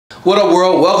What up,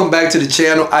 world? Welcome back to the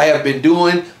channel. I have been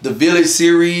doing the Village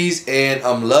series and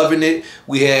I'm loving it.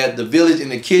 We had the Village in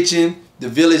the kitchen, the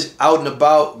Village out and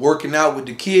about working out with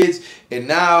the kids, and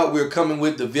now we're coming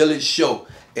with the Village show.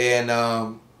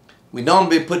 And we know I've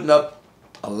been putting up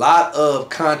a lot of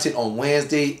content on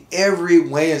Wednesday. Every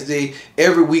Wednesday,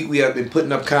 every week we have been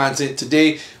putting up content.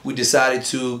 Today we decided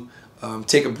to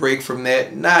take a break from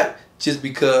that, not just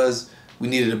because we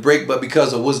needed a break, but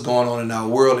because of what's going on in our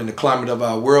world and the climate of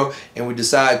our world, and we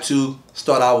decided to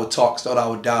start our talk, start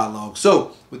our dialogue.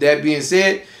 So with that being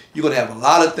said, you're going to have a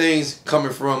lot of things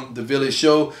coming from the Village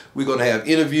show. We're going to have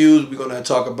interviews. We're going to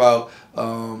talk about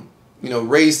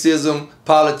racism,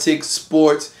 politics,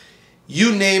 sports,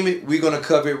 you name it. We're going to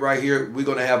cover it right here. We're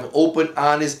going to have an open,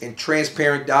 honest, and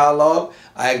transparent dialogue.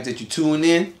 I ask that you tune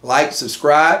in, like,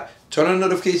 subscribe, turn on the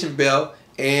notification bell,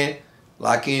 and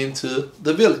lock into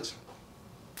the Village.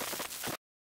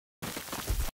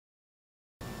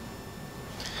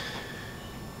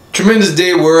 Tremendous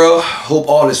day, world. Hope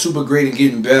all is super great and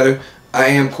getting better. I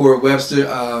am Corey Webster.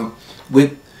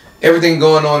 With everything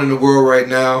going on in the world right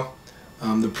now,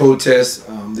 the protests,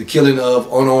 the killing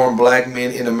of unarmed black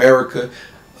men in America,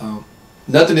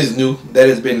 nothing is new. That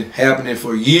has been happening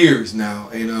for years now.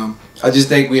 And I just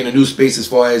think we're in a new space as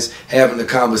far as having the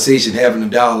conversation, having the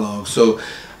dialogue. So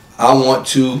I want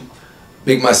to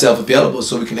make myself available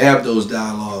so we can have those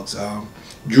dialogues.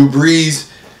 Drew Brees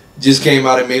just came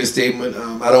out and made a statement.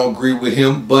 I don't agree with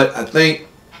him, but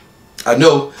I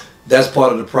know that's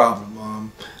part of the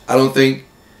problem. I don't think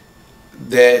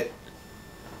that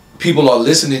people are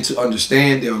listening to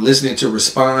understand. They're listening to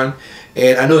respond.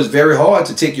 And I know it's very hard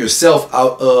to take yourself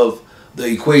out of the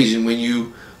equation when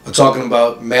you are talking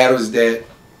about matters that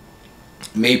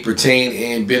may pertain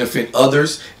and benefit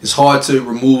others. It's hard to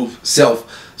remove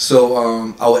self.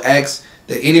 So I would ask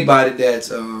that anybody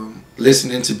that's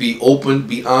listening to be open,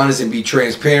 be honest, and be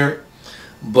transparent.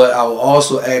 But I will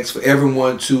also ask for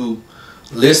everyone to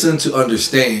listen to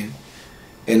understand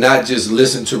and not just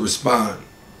listen to respond.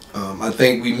 I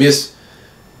think we missed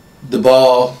the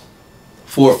ball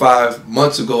 4 or 5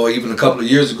 months ago, or even a couple of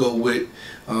years ago, with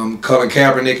Colin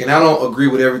Kaepernick. And I don't agree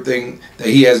with everything that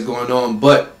he has going on,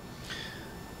 but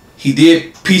he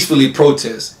did peacefully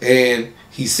protest. And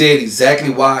he said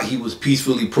exactly why he was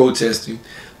peacefully protesting.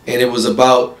 And it was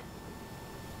about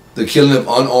the killing of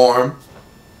unarmed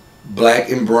black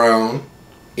and brown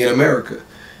in America.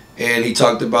 And he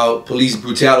talked about police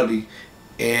brutality.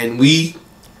 And we,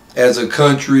 as a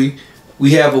country,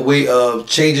 we have a way of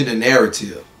changing the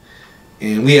narrative.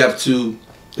 And we have to,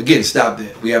 again, stop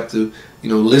that. We have to,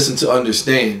 listen to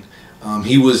understand.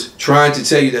 He was trying to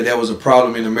tell you that there was a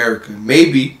problem in America.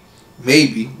 Maybe,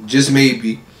 just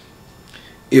maybe,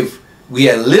 if we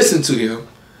had listened to him,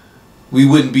 we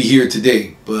wouldn't be here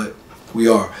today, but we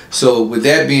are. So with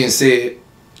that being said,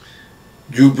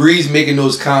 Drew Brees making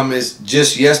those comments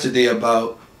just yesterday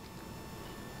about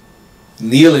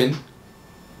kneeling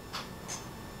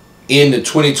in the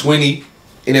 2020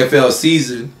 NFL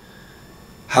season,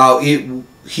 how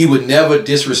he would never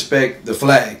disrespect the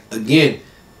flag. Again,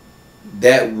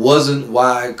 that wasn't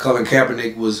why Colin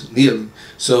Kaepernick was kneeling.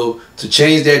 So to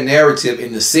change that narrative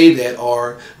and to say that,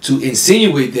 or to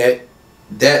insinuate that,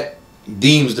 that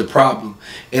deems the problem.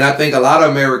 And I think a lot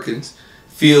of Americans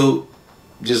feel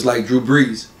just like Drew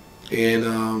Brees.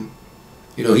 And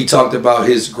he talked about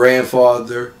his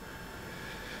grandfather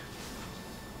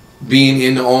being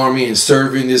in the army and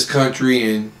serving this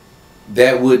country, and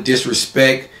that would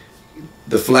disrespect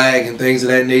the flag and things of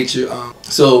that nature.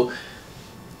 So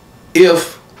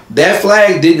if that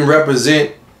flag didn't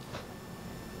represent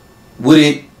what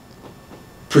it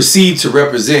perceived to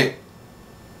represent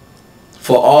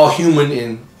for all human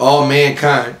and all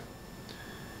mankind,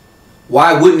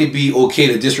 why wouldn't it be okay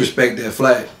to disrespect that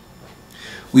flag?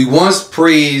 We once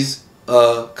praised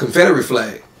a Confederate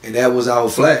flag, and that was our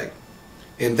flag.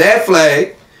 And that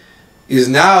flag is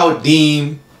now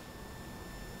deemed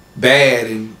bad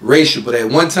and racial. But at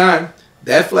one time,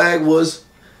 that flag was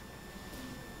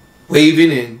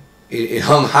waving and it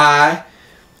hung high.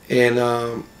 And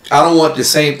I don't want the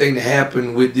same thing to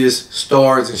happen with this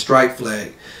Stars and Stripes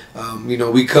flag.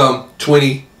 We come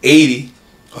 2080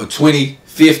 or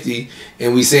 2050,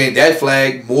 and we saying that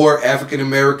flag, more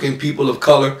African-American people of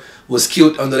color was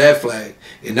killed under that flag.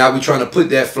 And now we're trying to put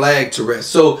that flag to rest.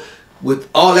 So with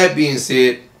all that being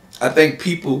said, I think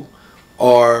people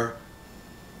are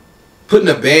putting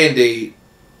a Band-Aid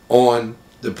on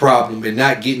the problem and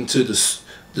not getting to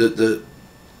the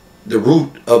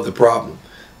root of the problem.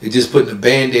 They're just putting a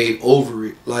Band-Aid over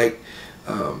it. Like,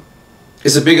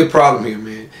 it's a bigger problem here,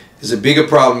 man. It's a bigger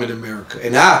problem in America.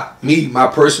 And my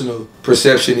personal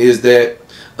perception is that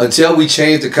until we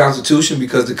change the Constitution,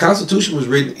 because the Constitution was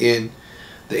written in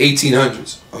the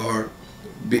 1800s or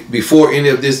before any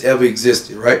of this ever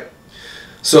existed, right?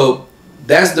 So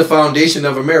that's the foundation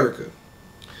of America.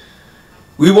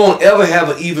 We won't ever have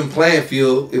an even playing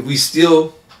field if we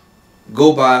still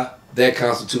go by that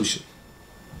Constitution.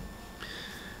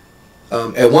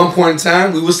 At one point in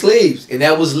time, we were slaves, and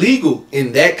that was legal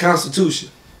in that Constitution.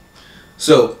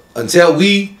 So until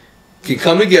we can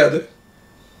come together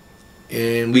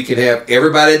and we can have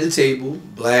everybody at the table,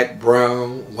 black,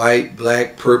 brown, white,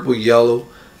 black, purple, yellow,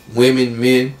 women,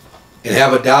 men, and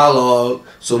have a dialogue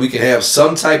so we can have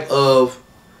some type of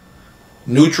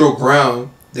neutral ground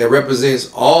that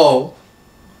represents all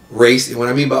race. And what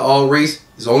I mean by all race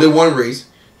is only one race,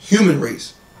 human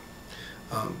race.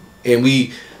 And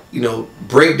we,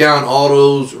 break down all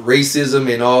those racism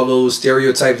and all those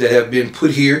stereotypes that have been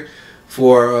put here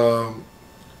for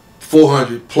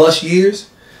 400 plus years.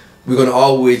 We're going to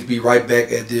always be right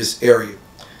back at this area.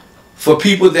 For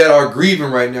people that are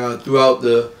grieving right now throughout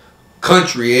the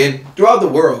country and throughout the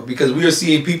world, because we are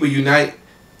seeing people unite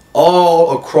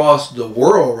all across the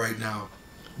world right now.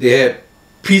 They had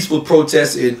peaceful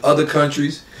protests in other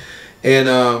countries, and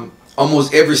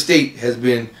almost every state has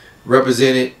been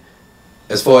represented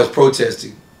as far as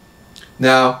protesting.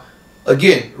 Now,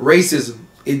 again, racism,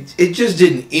 it just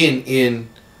didn't end in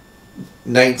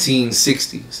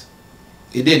 1960s.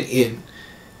 It didn't end.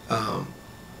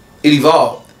 It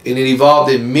evolved, and it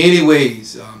evolved in many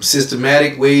ways,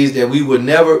 systematic ways that we would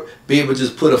never be able to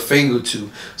just put a finger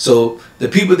to. So the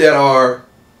people that are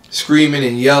screaming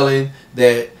and yelling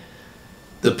that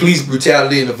the police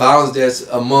brutality and the violence that's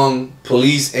among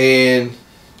police and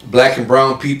black and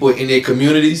brown people in their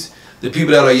communities, the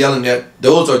people that are yelling that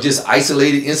those are just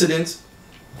isolated incidents,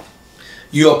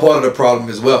 you are part of the problem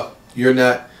as well. You're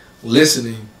not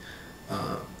listening.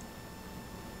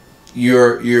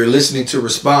 You're listening to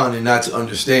respond and not to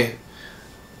understand.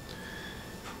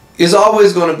 It's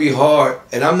always going to be hard,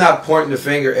 and I'm not pointing the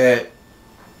finger at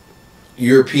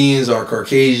Europeans or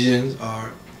Caucasians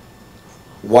or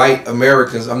white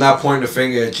Americans. I'm not pointing the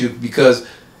finger at you, because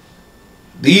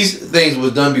these things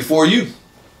was done before you.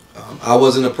 I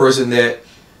wasn't a person that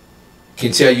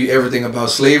can tell you everything about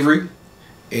slavery,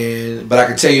 but I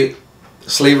can tell you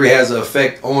slavery has an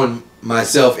effect on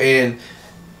myself and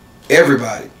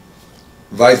everybody.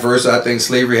 Vice versa, I think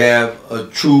slavery have a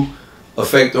true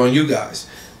effect on you guys.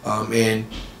 And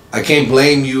I can't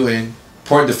blame you and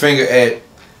point the finger at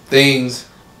things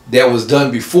that was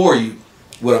done before you.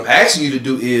 What I'm asking you to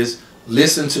do is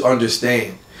listen to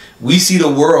understand. We see the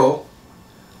world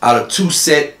out of two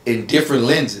set and different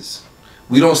lenses.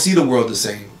 We don't see the world the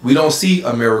same. We don't see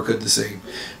America the same.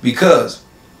 Because,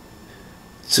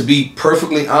 to be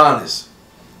perfectly honest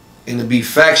and to be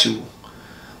factual,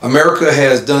 America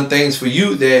has done things for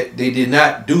you that they did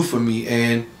not do for me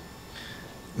and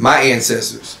my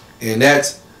ancestors. And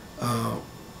that's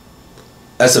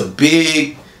a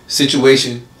big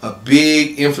situation, a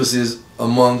big emphasis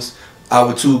amongst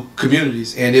our two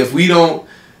communities. And if we don't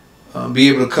be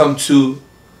able to come to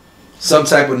some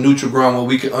type of neutral ground where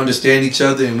we can understand each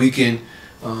other and we can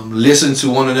listen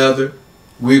to one another,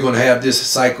 we're going to have this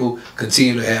cycle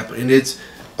continue to happen. And it's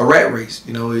a rat race.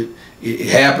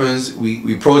 It happens,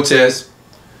 we protest,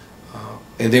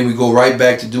 and then we go right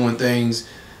back to doing things.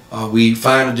 We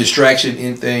find a distraction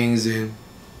in things, and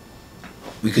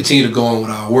we continue to go on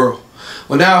with our world.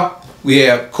 Well, now we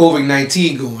have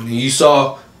COVID-19 going, and you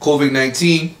saw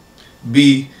COVID-19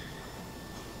 be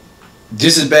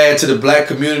just as bad to the black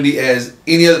community as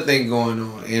any other thing going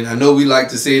on. And I know we like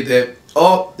to say that,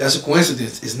 oh, that's a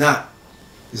coincidence. It's not.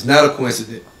 It's not a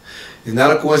coincidence. It's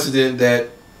not a coincidence that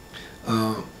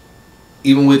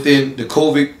even within the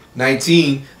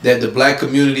COVID-19, that the black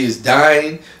community is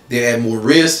dying. They're at more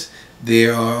risk. They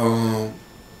are,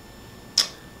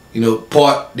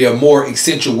 they are more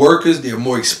essential workers. They are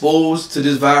more exposed to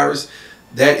this virus.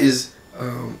 That is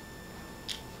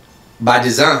by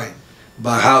design,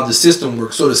 by how the system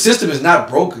works. So the system is not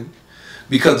broken,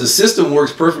 because the system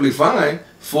works perfectly fine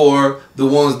for the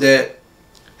ones that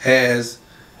has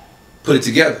put it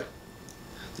together.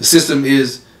 The system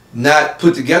is not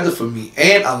put together for me.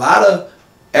 And a lot of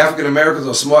African Americans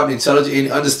are smart and intelligent and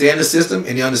understand the system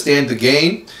and they understand the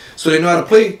game. So they know how to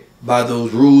play by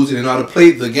those rules and they know how to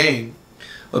play the game.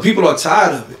 But people are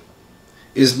tired of it.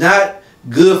 It's not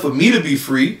good for me to be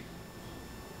free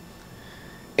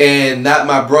and not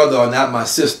my brother or not my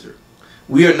sister.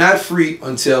 We are not free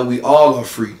until we all are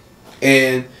free.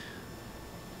 And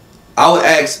I would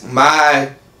ask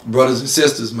my brothers and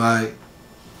sisters, my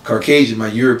Caucasian, my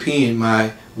European,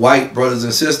 my white brothers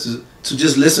and sisters, to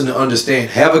just listen and understand.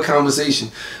 Have a conversation.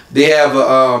 They have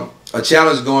a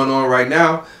challenge going on right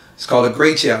now. It's called a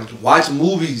Great Challenge. Watch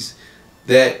movies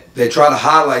that try to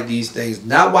highlight these things.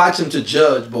 Not watch them to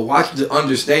judge, but watch them to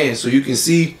understand, so you can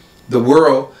see the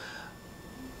world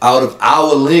out of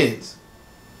our lens,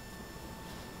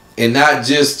 and not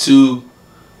just to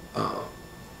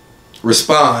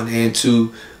respond and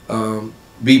to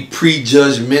be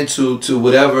prejudgmental to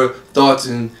whatever thoughts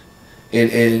and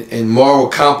moral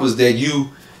compass that you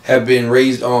have been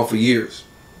raised on for years.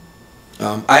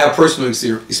 I have personal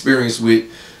experience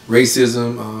with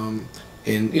racism,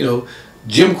 and you know,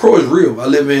 Jim Crow is real.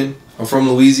 I'm from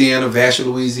Louisiana, Vashon,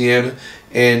 Louisiana,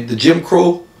 and the Jim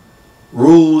Crow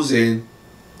rules, and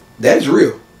that is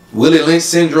real. Willie Lynch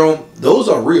syndrome, those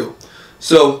are real.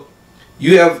 So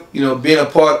you have, you know, been a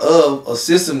part of a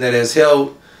system that has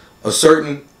held a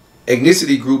certain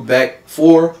ethnicity group back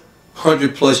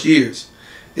 400 plus years.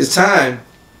 It's time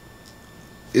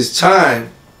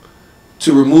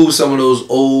to remove some of those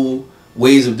old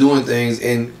ways of doing things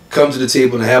and come to the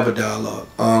table and have a dialogue.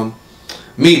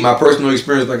 My personal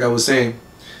experience, like I was saying,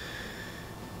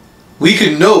 we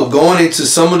can know going into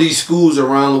some of these schools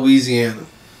around Louisiana,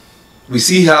 we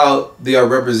see how they are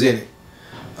represented.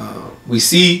 We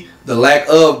see the lack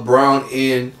of brown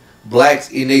and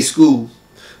blacks in a school.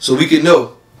 So we can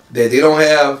know that they don't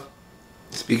have,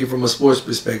 speaking from a sports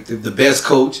perspective, the best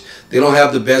coach. They don't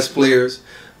have the best players.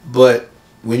 But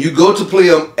when you go to play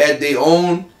them at their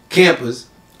own campus,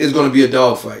 it's going to be a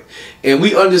dogfight. And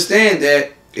we understand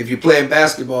that if you're playing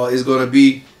basketball, it's going to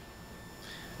be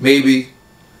maybe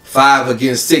 5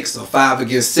 against 6 or 5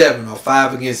 against 7 or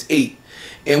 5 against 8.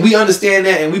 And we understand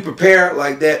that, and we prepare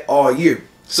like that all year.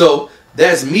 So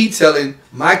that's me telling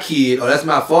my kid, or that's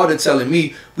my father telling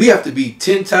me, we have to be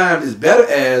 10 times as better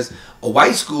as a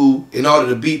white school in order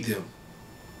to beat them.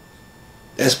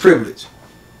 That's privilege.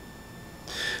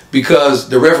 Because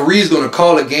the referee is going to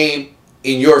call a game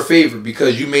in your favor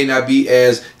because you may not be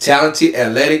as talented,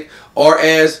 athletic, or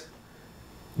as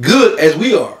good as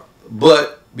we are.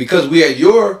 But because we are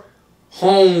your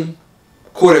home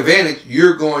court advantage,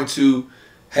 you're going to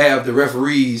have the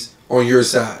referees on your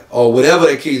side, or whatever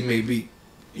the case may be.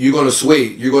 You're going to sway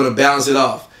it. You're going to balance it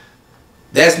off.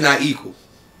 That's not equal.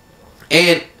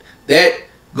 And that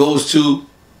goes to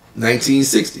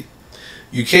 1960.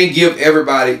 You can't give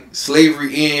everybody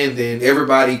slavery in and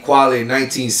everybody equality in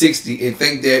 1960 and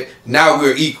think that now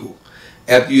we're equal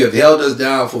after you have held us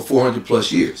down for 400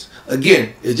 plus years.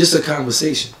 Again, it's just a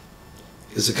conversation.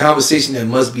 It's a conversation that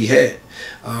must be had.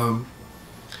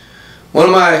 One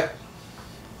of my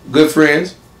good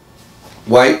friends,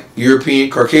 white, European,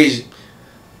 Caucasian,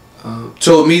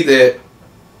 told me that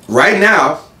right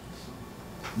now,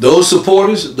 those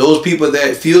supporters, those people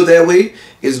that feel that way,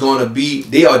 is going to be,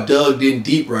 they are dug in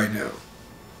deep right now.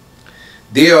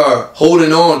 They are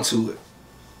holding on to it.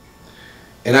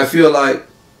 And I feel like,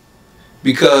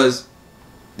 because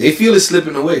they feel it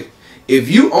slipping away. If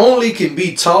you only can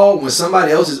be tall when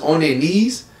somebody else is on their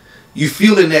knees, you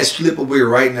feeling that slip away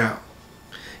right now.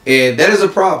 And that is a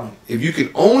problem. If you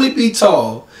can only be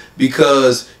tall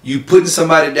because you putting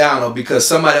somebody down, or because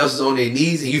somebody else is on their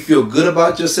knees and you feel good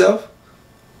about yourself,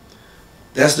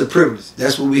 that's the privilege.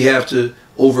 That's what we have to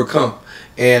overcome.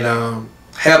 And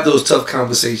have those tough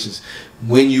conversations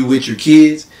when you with your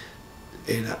kids.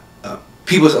 And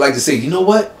people like to say, you know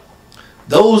what?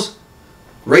 Those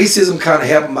racism kind of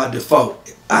happen by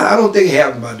default. I don't think it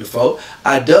happened by default.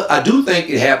 I do think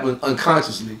it happened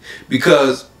unconsciously,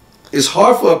 because it's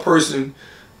hard for a person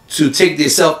to take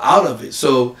themselves out of it.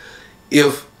 So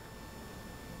if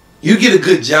you get a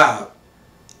good job,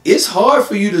 it's hard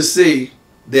for you to say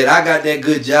that I got that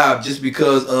good job just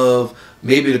because of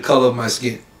maybe the color of my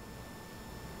skin.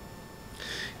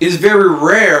 It's very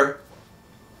rare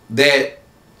that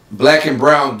black and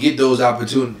brown get those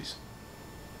opportunities.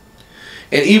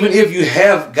 And even if you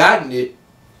have gotten it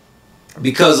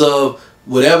because of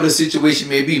whatever the situation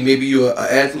may be, maybe you're an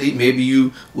athlete, maybe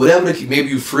you, whatever, maybe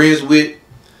you're friends with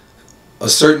a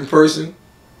certain person,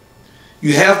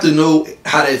 you have to know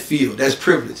how that feels. That's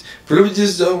privilege.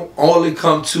 Privileges don't only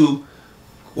come to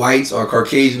whites or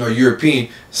Caucasian or European.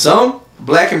 Some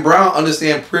black and brown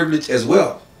understand privilege as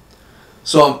well.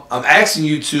 So I'm asking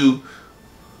you to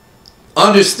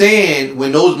understand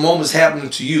when those moments happen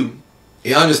to you,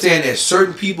 and understand that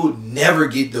certain people never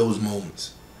get those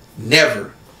moments.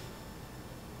 Never.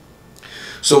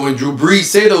 So when Drew Brees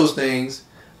say those things,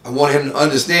 I want him to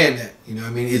understand that. You know what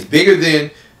I mean? It's bigger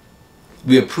than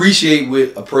we appreciate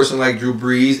with a person like Drew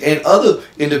Brees and other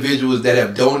individuals that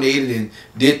have donated and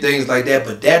did things like that.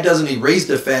 But that doesn't erase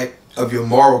the fact of your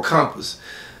moral compass.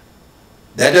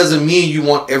 That doesn't mean you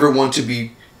want everyone to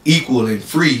be equal and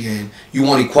free, and you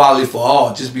want equality for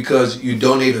all just because you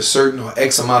donate a certain or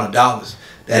X amount of dollars.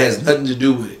 That has nothing to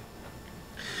do with it.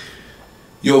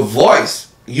 Your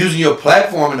voice, using your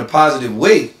platform in a positive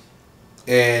way,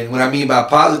 and what I mean by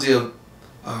positive,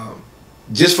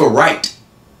 just for right,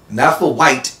 not for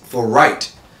white, for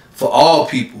right, for all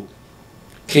people,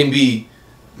 can be,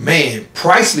 man,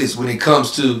 priceless when it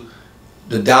comes to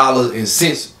the dollars and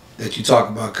cents that you talk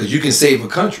about, because you can save a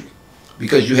country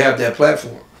because you have that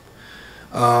platform.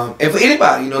 And for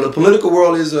anybody, the political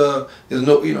world is no,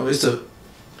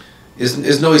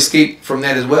 it's no escape from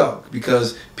that as well,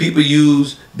 because people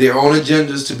use their own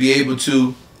agendas to be able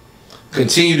to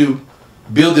continue to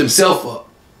build themselves up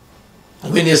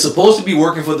when they're supposed to be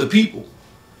working for the people.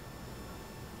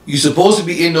 You're supposed to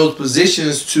be in those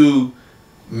positions to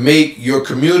make your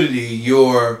community,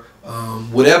 your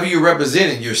whatever you're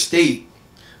representing, your state,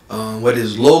 whether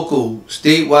it's local,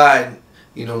 statewide,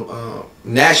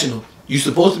 national. You're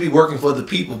supposed to be working for the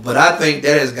people, but I think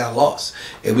that has got lost.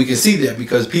 And we can see that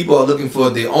because people are looking for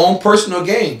their own personal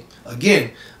gain.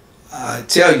 Again, I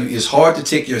tell you, it's hard to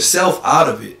take yourself out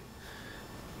of it.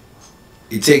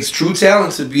 It takes true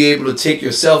talent to be able to take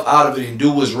yourself out of it and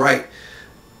do what's right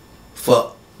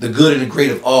for the good and the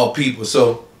great of all people.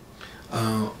 So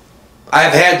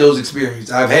I've had those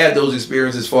experiences. I've had those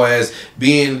experiences as far as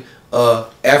being an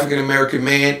African-American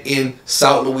man in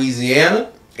South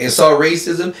Louisiana and saw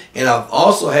racism, and I've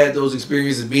also had those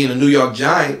experiences being a New York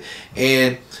Giant,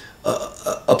 and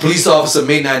a police officer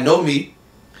may not know me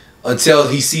until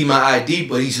he see my ID,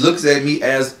 but he looks at me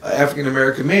as an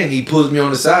African-American man. He pulls me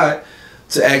on the side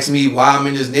to ask me why I'm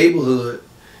in this neighborhood,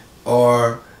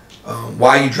 or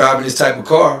why you driving this type of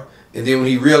car. And then when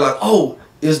he realized, oh,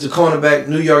 it's the cornerback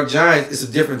New York Giants, it's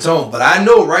a different tone. But I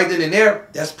know right then and there,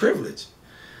 that's privilege.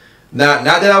 Now,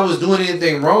 not that I was doing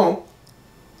anything wrong.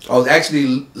 I was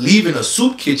actually leaving a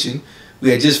soup kitchen.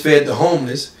 We had just fed the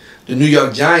homeless. The New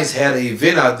York Giants had an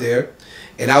event out there,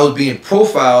 and I was being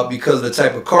profiled because of the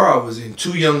type of car I was in.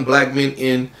 2 young black men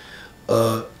in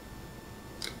a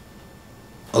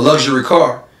luxury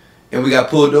car, and we got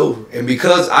pulled over. And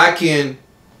because I can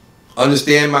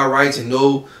understand my rights and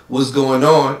know what's going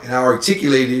on, and I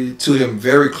articulated to him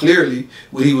very clearly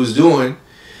what he was doing,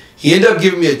 he ended up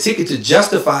giving me a ticket to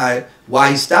justify why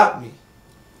he stopped me.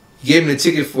 He gave me the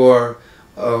ticket for,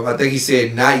 I think he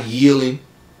said, not yielding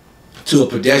to a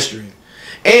pedestrian.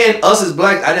 And us as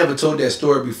blacks, I never told that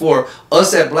story before,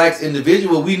 us as blacks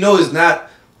individual, we know it's not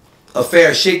a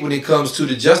fair shake when it comes to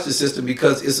the justice system,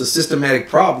 because it's a systematic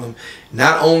problem,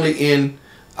 not only in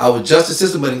our justice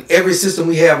system, but in every system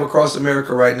we have across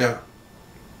America right now.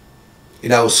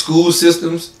 In our school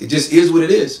systems, it just is what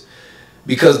it is,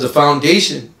 because the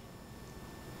foundation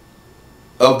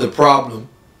of the problem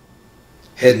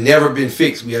had never been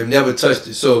fixed. We have never touched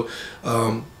it. So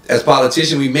as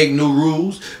politicians, we make new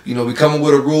rules. We come up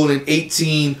with a rule in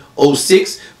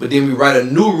 1806, but then we write a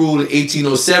new rule in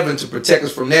 1807 to protect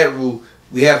us from that rule.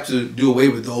 We have to do away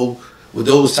with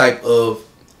those type of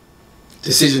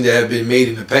decisions that have been made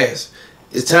in the past.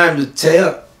 It's time to tear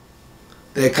up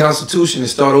that Constitution and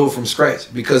start over from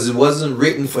scratch, because it wasn't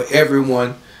written for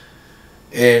everyone,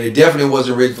 and it definitely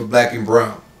wasn't written for black and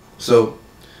brown. So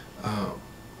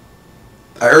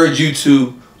I urge you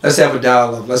to, let's have a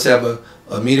dialogue. Let's have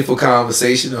a meaningful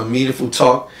conversation, a meaningful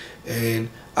talk, and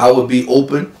I will be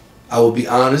open, I will be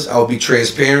honest, I will be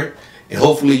transparent, and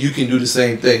hopefully you can do the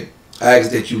same thing. I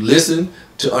ask that you listen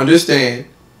to understand,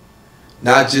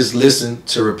 not just listen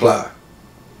to reply.